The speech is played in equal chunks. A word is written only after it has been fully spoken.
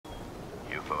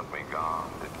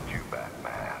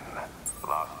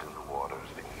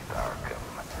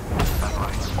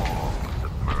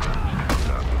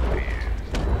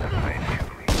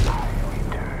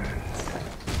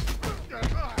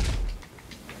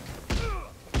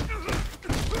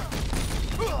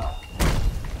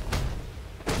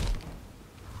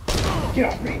Get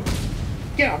off me!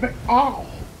 Get off me! Oh!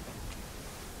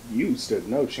 You stood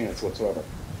no chance whatsoever.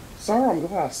 Sir, I'm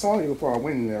glad I saw you before I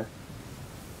went in there.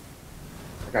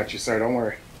 I got you, sir. Don't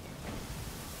worry.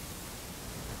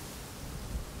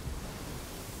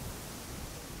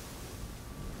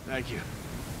 Thank you. I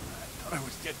thought I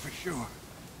was dead for sure.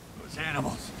 Those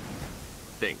animals.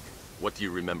 Think. What do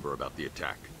you remember about the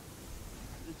attack?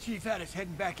 The chief had us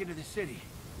heading back into the city,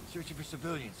 searching for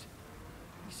civilians.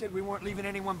 He said we weren't leaving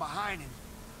anyone behind, and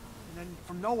then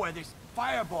from nowhere, this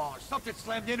fireball or something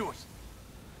slammed into us.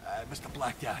 I must have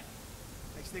blacked out.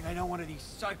 Next thing I know, one of these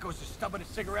psychos is stubbing a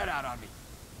cigarette out on me.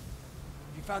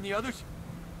 Have you found the others?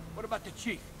 What about the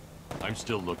chief? I'm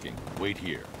still looking. Wait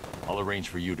here. I'll arrange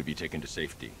for you to be taken to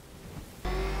safety.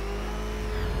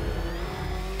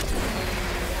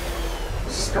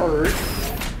 Skirt.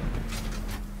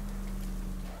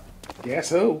 Guess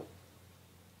who?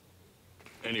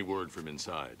 Any word from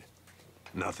inside?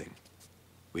 Nothing.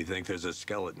 We think there's a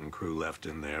skeleton crew left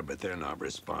in there, but they're not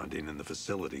responding and the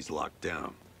facility's locked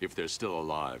down. If they're still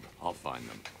alive, I'll find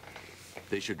them.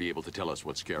 They should be able to tell us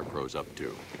what Scarecrow's up to.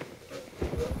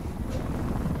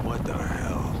 What the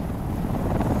hell?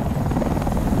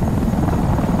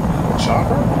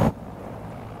 Chopper?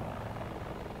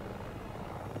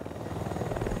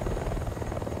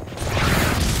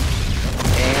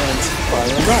 And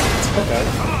fire rockets. Okay.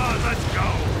 Come on, let's go!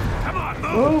 Come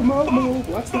on, Move.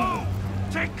 Let's go.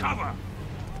 Take cover!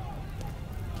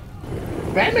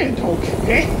 Batman don't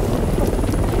care.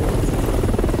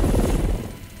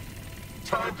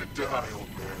 Time to die, old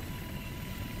man.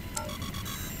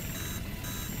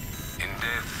 In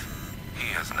death, he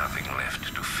has nothing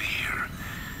left to fear.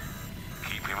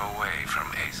 Keep him away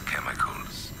from Ace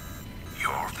Chemicals.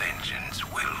 Your vengeance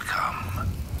will come.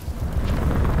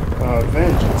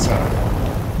 Vengeance,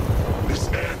 huh? This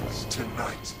ends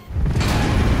tonight.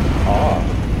 Ah.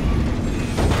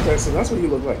 Okay, so that's what he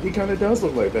looked like. He kind of does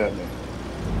look like Batman.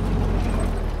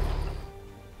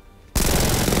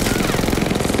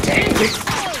 Dang it!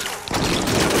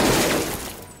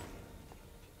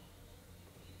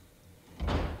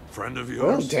 Friend of Oh,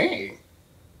 yours? dang.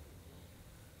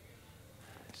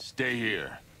 Stay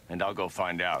here, and I'll go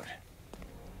find out.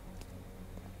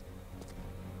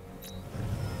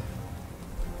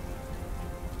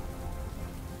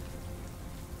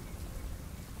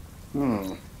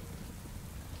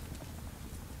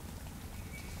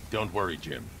 Don't worry,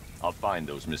 Jim. I'll find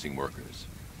those missing workers.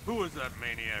 Who was that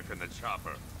maniac in the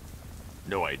chopper?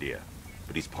 No idea,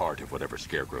 but he's part of whatever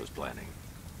Scarecrow's planning.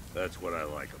 That's what I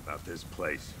like about this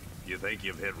place. You think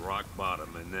you've hit rock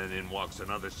bottom, and then in walks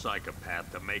another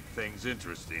psychopath to make things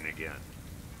interesting again.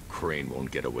 Crane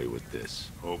won't get away with this.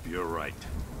 Hope you're right.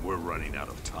 We're running out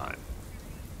of time.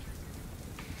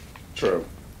 True.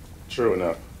 True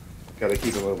enough. Gotta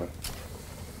keep it moving.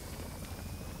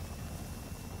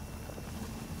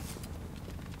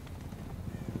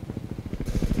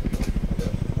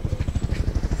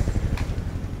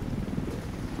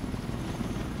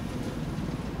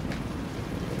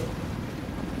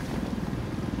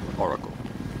 Oracle,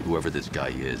 whoever this guy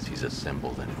is, he's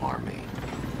assembled an army.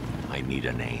 I need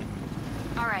a name.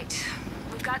 All right.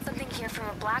 We've got something here from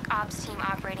a black ops team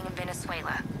operating in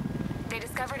Venezuela. They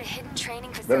discovered a hidden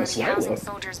training facility housing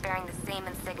soldiers bearing the same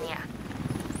insignia.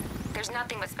 There's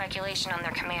nothing but speculation on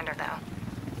their commander, though.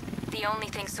 The only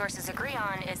thing sources agree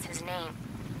on is his name.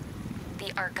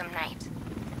 The Arkham Knight.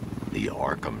 The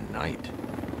Arkham Knight?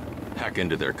 Hack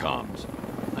into their comms.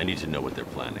 I need to know what they're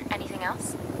planning. Anything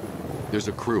else? There's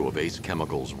a crew of Ace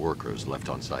Chemicals workers left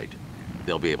on site.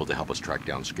 They'll be able to help us track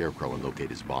down Scarecrow and locate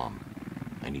his bomb.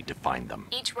 I need to find them.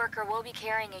 Each worker will be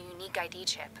carrying a unique ID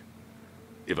chip.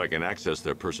 If I can access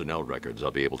their personnel records,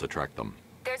 I'll be able to track them.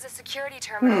 There's a security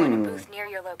terminal in a booth near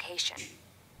your location.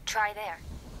 Try there.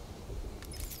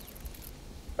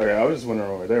 Okay, I was just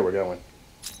wondering where they were going.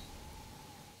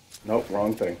 Nope,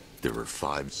 wrong thing. There are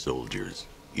 5 soldiers,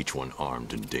 each one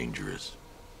armed and dangerous.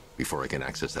 Before I can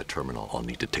access that terminal, I'll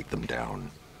need to take them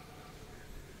down.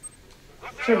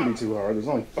 Shouldn't be too hard. There's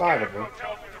only 5 of them.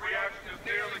 Tells me the reaction is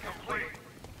nearly complete.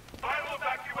 Final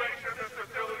evacuation of this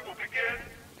facility will begin in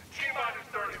T-minus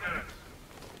 30 minutes.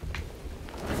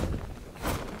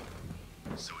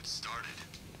 So it started.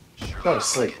 Sure. Go to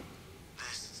sleep.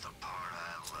 This is the part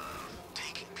I love.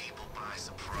 Taking people by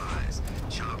surprise.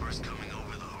 Choppers coming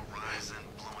over the horizon,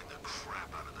 blowing the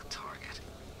crap out of the target.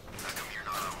 How come you're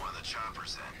not on one of the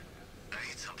choppers then? I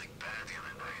ate something bad the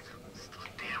other night. Still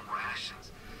damn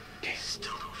rations.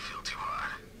 Still don't feel too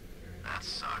hot. That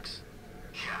sucks.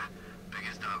 Yeah,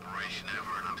 biggest operation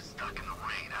ever, and I'm stuck in the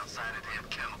rain outside a damn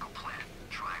chemical plant.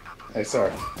 Trying not to... Hey,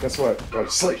 sorry. Guess what? Go to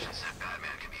sleep. Said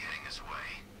Batman could be heading this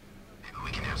way. Maybe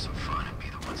we can have some fun.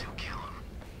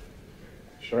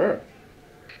 Sure.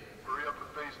 Hurry up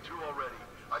with phase 2 already.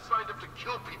 I signed up to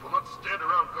kill people, not stand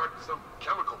around guarding some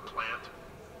chemical plant.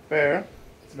 Fair.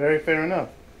 It's very fair enough.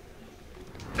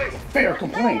 Fair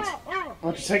complaint. Why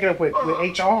don't you take it up with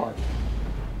HR?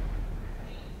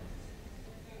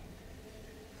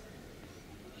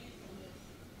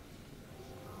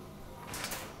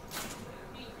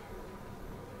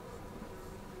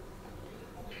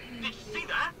 Did you see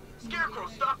that? Scarecrow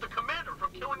stopped the commander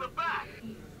from killing the Bat.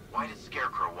 Why did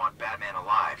Scarecrow want Batman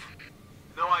alive?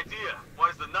 No idea. Why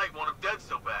does the Knight want him dead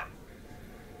so bad?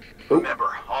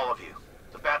 Remember, all of you,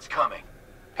 the Bat's coming.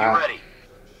 Be ready.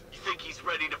 You think he's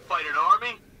ready to fight an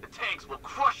army? The tanks will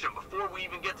crush him before we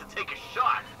even get to take a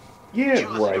shot. Yeah, Did you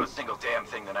listen to a right. single damn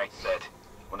thing the Knight said?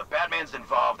 When the Batman's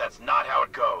involved, that's not how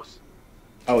it goes.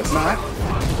 Oh, it's not?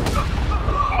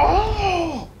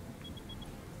 Oh!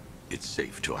 It's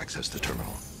safe to access the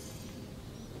terminal.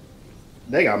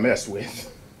 They got messed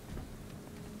with.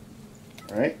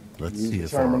 Right? Let's Use see the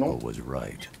if terminal. Oracle was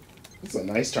right. It's a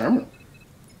nice terminal.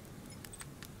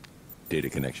 Data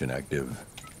connection active.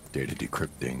 Data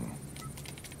decrypting.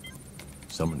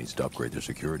 Someone needs to upgrade their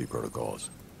security protocols.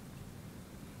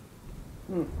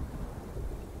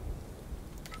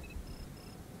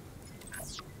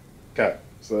 Okay,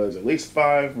 so there's at least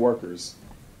 5 workers.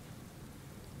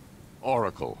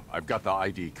 Oracle, I've got the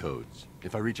ID codes.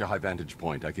 If I reach a high vantage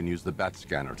point, I can use the bat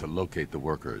scanner to locate the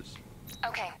workers.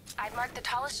 Okay, I've marked the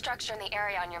tallest structure in the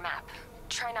area on your map.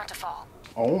 Try not to fall.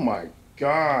 Oh my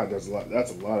god, that's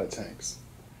a lot of tanks.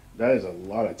 That is a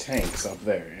lot of tanks up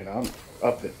there, and I'm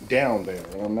down there,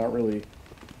 and I'm not really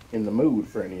in the mood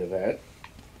for any of that.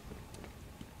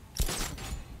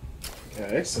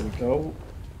 Okay, so we go.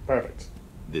 Perfect.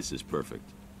 This is perfect.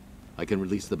 I can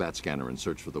release the bat scanner and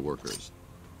search for the workers.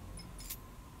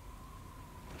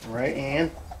 Alright,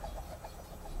 and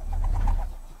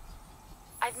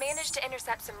I've managed to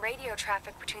intercept some radio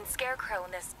traffic between Scarecrow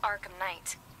and this Arkham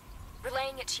Knight.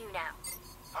 Relaying it to you now.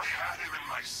 I had him in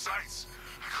my sights.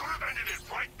 I could have ended it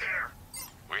right there.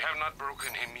 We have not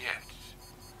broken him yet.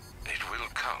 It will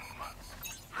come.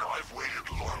 Now I've waited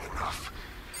long enough.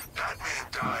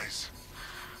 Batman dies.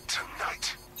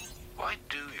 Tonight. Why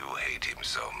do you hate him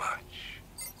so much?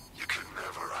 You can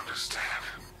never understand.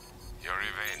 Your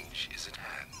revenge is at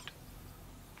hand.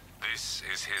 This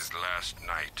is his last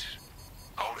night.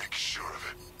 I'll make sure of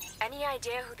it. Any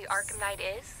idea who the Arkham Knight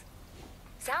is?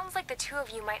 Sounds like the two of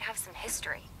you might have some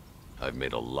history. I've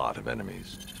made a lot of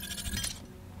enemies.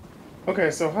 okay,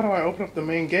 so how do I open up the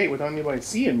main gate without anybody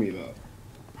seeing me though?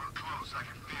 We're close, I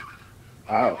can feel it.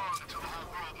 Oh. Until the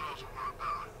whole world knows what we're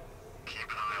about. Keep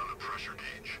an eye on the pressure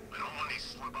gauge. I don't want any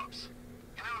slip-ups.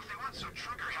 You know, if they weren't so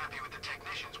trigger-happy with the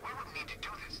technicians, we wouldn't need to do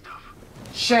this stuff.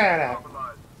 Shut up.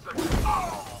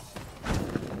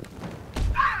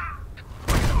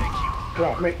 Get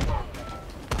off me.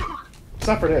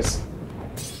 Suffer this.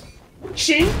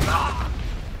 Ching!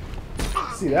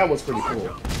 See, that was pretty cool.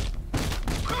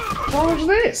 What was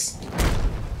this?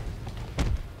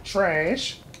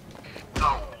 Trash.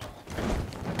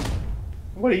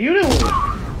 What are you doing?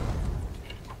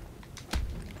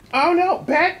 Oh no,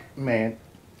 Batman.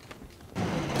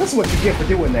 That's what you get for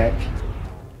doing that.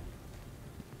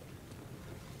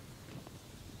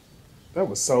 That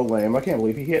was so lame. I can't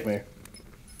believe he hit me.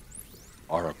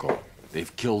 Oracle,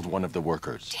 they've killed one of the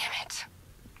workers. Damn it.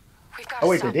 We've got to Oh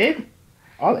wait, stop they them. did?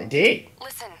 Oh, they did.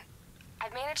 Listen,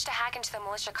 I've managed to hack into the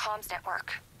militia comms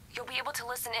network. You'll be able to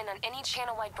listen in on any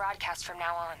channel-wide broadcast from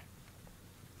now on.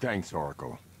 Thanks,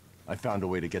 Oracle. I found a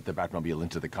way to get the Batmobile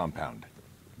into the compound.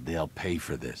 They'll pay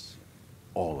for this.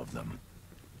 All of them.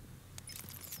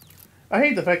 I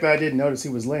hate the fact that I didn't notice he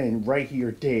was laying right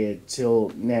here dead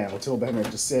till now, till Batman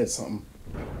just said something.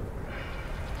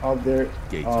 Oh, there.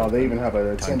 Oh, they even have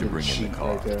an Time to attendant bring in sheet the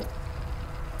car. right there.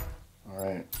 All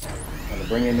right, gonna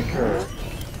bring in the curve.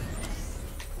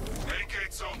 Main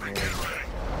gate's open. Get ready.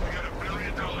 We got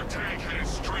 $1 billion tank headed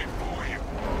straight for you.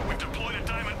 We've deployed a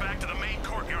Diamondback to the main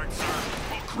courtyard, sir.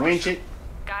 Winch it.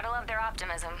 Gotta love their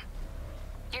optimism.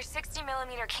 Your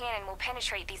 60mm cannon will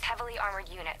penetrate these heavily armored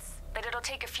units, but it'll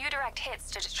take a few direct hits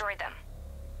to destroy them.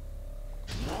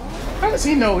 How does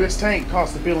he know this tank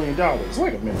cost $1 billion?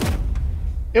 Wait a minute.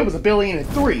 It was $1.3 billion,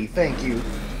 thank you.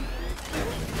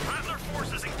 Rattler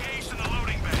forces engaged in the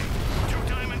loading bay. 2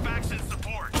 Diamondbacks in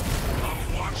support.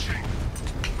 I'm watching.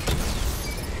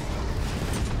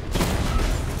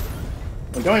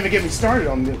 And don't even get me started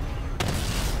on the.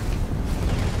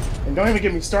 And don't even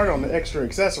get me started on the extra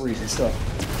accessories and stuff.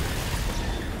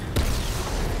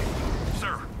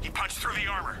 Sir, he punched through the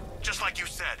armor, just like you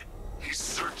said. He's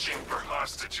searching for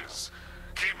hostages.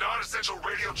 Keep non-essential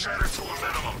radio chatter to a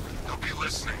minimum. He'll be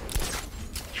listening.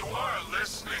 You are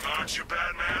listening, aren't you,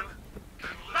 Batman?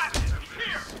 Then listen to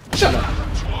this. Shut up.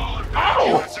 To all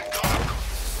evacuates in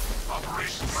Gotham,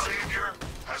 Operation Savior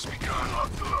has begun.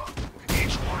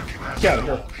 Each one of you has Get out a of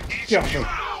role. here. Each Get of out you of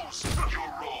knows your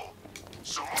role.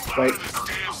 So move Wait. out of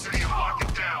this damn city and lock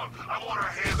it down. I want our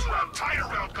hands wrapped tight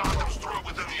around Gotham's throat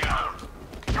within the hour.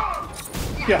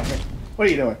 Get off me. What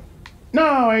are you doing? No,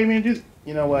 I didn't mean to do.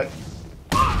 You know what?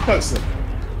 Post it.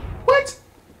 What?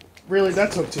 Really?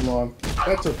 That took too long.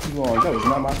 That took too long. That was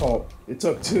not my fault. It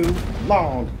took too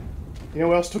long. You know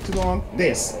what else took too long?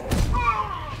 This.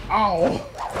 Oh.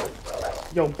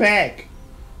 Yo, back.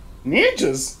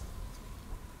 Ninjas?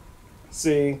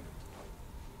 See?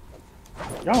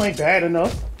 Y'all ain't bad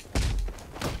enough.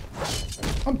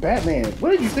 I'm Batman. What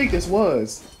did you think this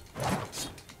was?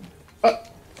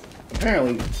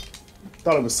 Apparently,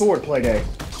 thought it was swordplay day.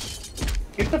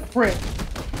 Get the frick.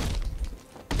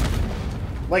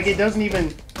 Like, it doesn't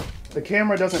even... The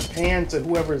camera doesn't pan to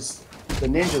whoever's the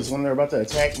ninjas when they're about to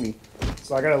attack me.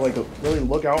 So I gotta, like, really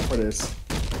look out for this.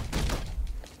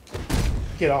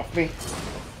 Get off me.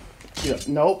 Get up.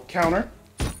 Nope. Counter.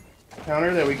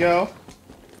 Counter. There we go.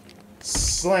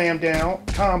 Slam down.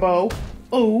 Combo.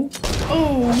 Ooh.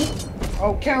 Ooh.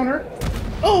 Oh, counter.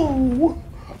 Ooh.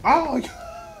 Oh,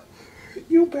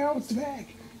 you bounced back.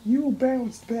 You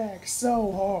bounced back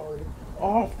so hard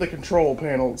off the control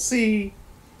panel. See?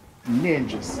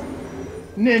 Ninjas.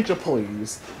 Ninja,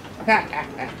 please. Ha ha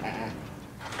ha ha.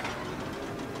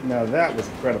 Now that was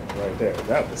incredible right there.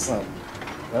 That was something.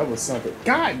 That was something.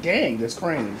 God dang, this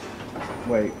crane.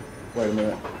 Wait a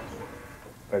minute.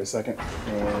 Wait a second.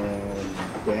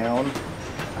 And down.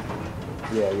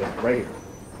 Yeah, right here.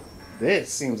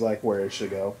 This seems like where it should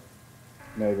go.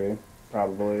 Maybe.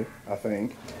 Probably. I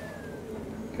think.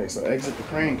 Okay, so exit the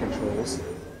crane controls.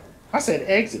 I said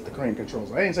exit the crane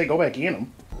controls. I didn't say go back in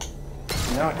them.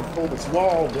 Now I can pull this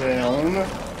wall down.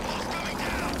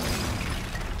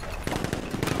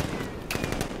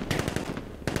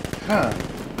 Huh.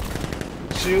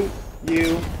 Shoot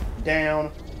you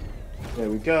down. There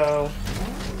we go.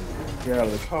 Get out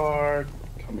of the car.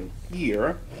 Come in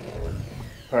here.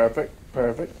 Perfect.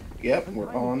 Perfect. Yep,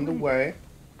 we're on the way.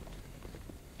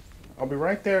 I'll be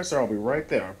right there, sir. I'll be right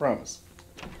there. I promise.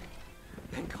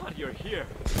 Thank God you're here.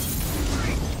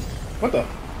 What the?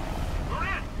 We're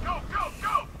in! Go, go,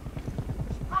 go!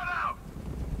 Spread out!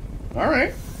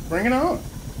 Alright. Bring it on.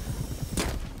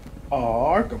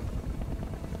 Arkham.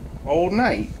 Old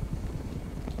Knight.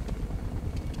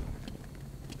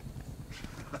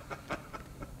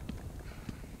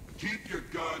 Keep your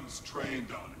guns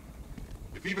trained on him.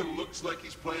 If he even looks like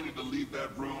he's planning to leave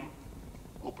that room,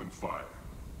 open fire.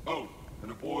 Oh,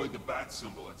 and avoid the bat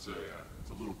symbol. It's a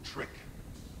little trick.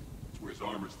 It's where his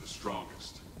armor's the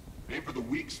strongest. Aim for the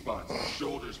weak spots, the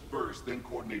shoulders first, then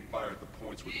coordinate fire at the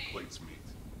points where the plates meet.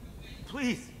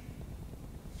 Please.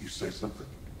 You say something?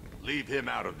 Leave him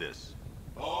out of this.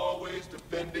 Always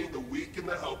defending the weak and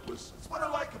the helpless. That's what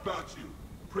I like about you.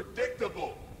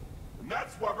 Predictable. And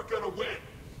that's why we're gonna win.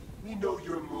 We know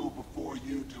your move before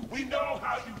you do. We know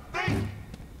how you think!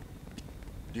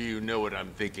 Do you know what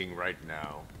I'm thinking right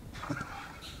now?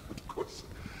 Of course.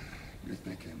 You're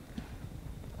thinking,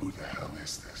 who the hell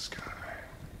is this guy?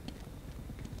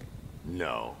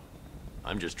 No.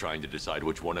 I'm just trying to decide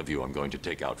which one of you I'm going to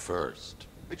take out first.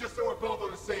 And just so we're both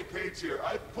on the same page here,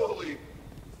 I fully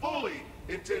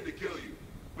intend to kill you.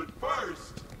 But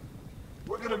first,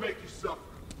 we're gonna make you suffer.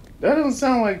 That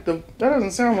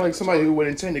doesn't sound like somebody who would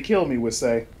intend to kill me would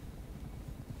say.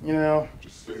 You know.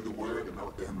 Just say the word and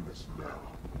I'll end this now.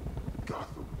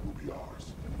 Gotham will be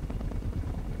ours.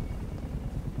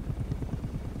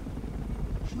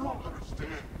 You don't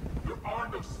understand. There are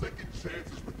no second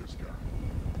chances with this guy.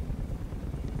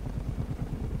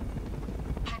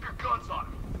 Keep your guns on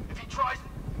him. If he tries...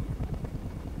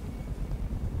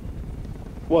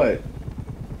 What?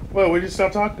 What? What'd you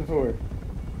stop talking for?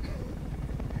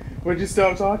 What'd you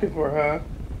stop talking for, huh?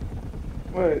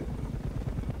 What?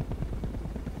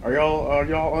 Are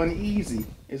y'all uneasy?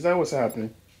 Is that what's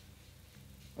happening?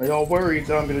 Are y'all worried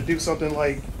that I'm gonna do something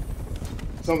like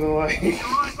something like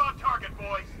Eyes on target,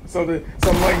 boys. something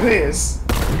like this?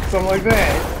 Something like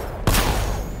that?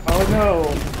 Oh no.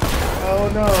 Oh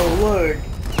no, look.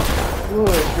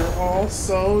 Look, you're all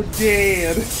so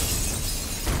dead.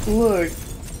 Look.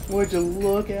 Would you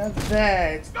look at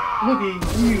that? Look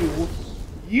at you.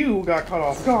 You got caught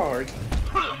off guard.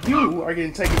 You are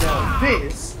getting taken down with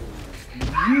this.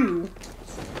 You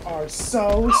are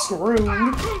so screwed.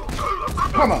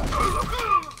 Come on.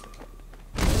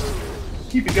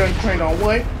 Keep your gun trained on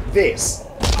what? This.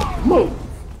 Move.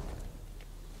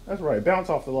 That's right. Bounce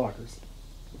off the lockers.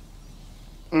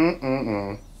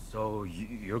 So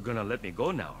you're gonna let me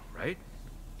go now, right?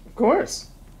 Of course.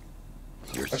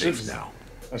 You're safe now.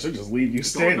 I should just leave you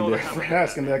standing there for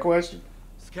asking that question.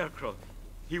 Scarecrow,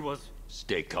 he was...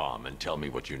 Stay calm and tell me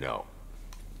what you know.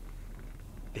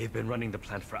 They've been running the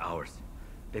plant for hours.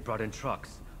 They brought in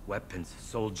trucks, weapons,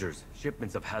 soldiers,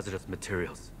 shipments of hazardous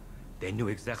materials. They knew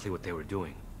exactly what they were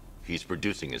doing. He's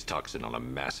producing his toxin on a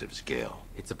massive scale.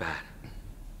 It's bad.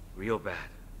 Real bad.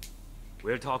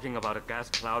 We're talking about a gas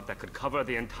cloud that could cover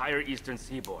the entire eastern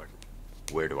seaboard.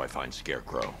 Where do I find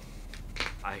Scarecrow?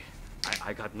 I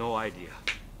got no idea.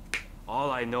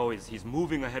 All I know is he's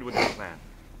moving ahead with the plan.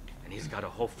 And he's got a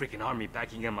whole freaking army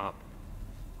backing him up.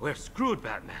 We're screwed,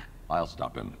 Batman. I'll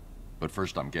stop him. But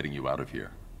first I'm getting you out of here.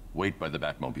 Wait by the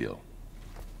Batmobile.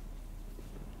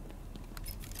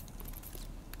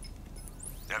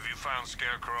 Have you found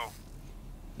Scarecrow?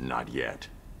 Not yet.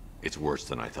 It's worse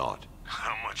than I thought.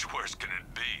 How much worse can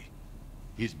it be?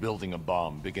 He's building a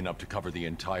bomb big enough to cover the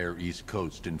entire East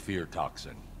Coast in fear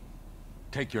toxin.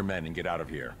 Take your men and get out of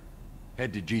here.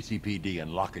 Head to GCPD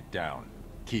and lock it down.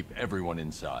 Keep everyone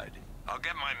inside. I'll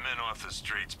get my men off the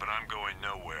streets, but I'm going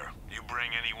nowhere. You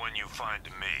bring anyone you find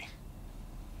to me.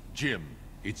 Jim,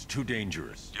 it's too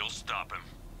dangerous. You'll stop him.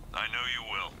 I know you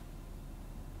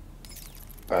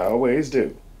will. I always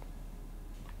do.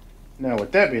 Now,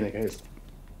 with that being the case,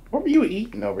 what were you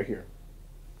eating over here?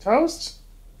 Toast?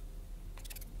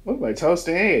 Look like toast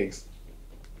and eggs.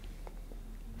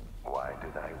 Why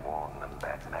did I warn them,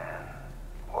 Batman?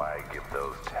 Why give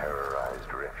those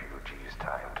terrorized refugees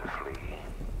time to flee?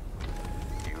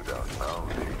 You don't know,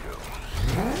 do you?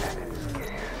 And it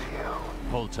scares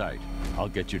you. Hold tight. I'll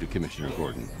get you to Commissioner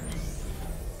Gordon.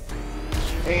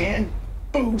 And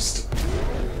boost.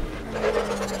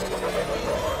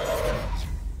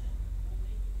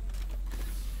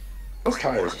 Those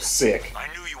tires are sick. I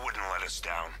knew you wouldn't let us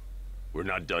down. We're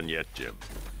not done yet, Jim.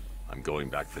 I'm going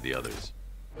back for the others.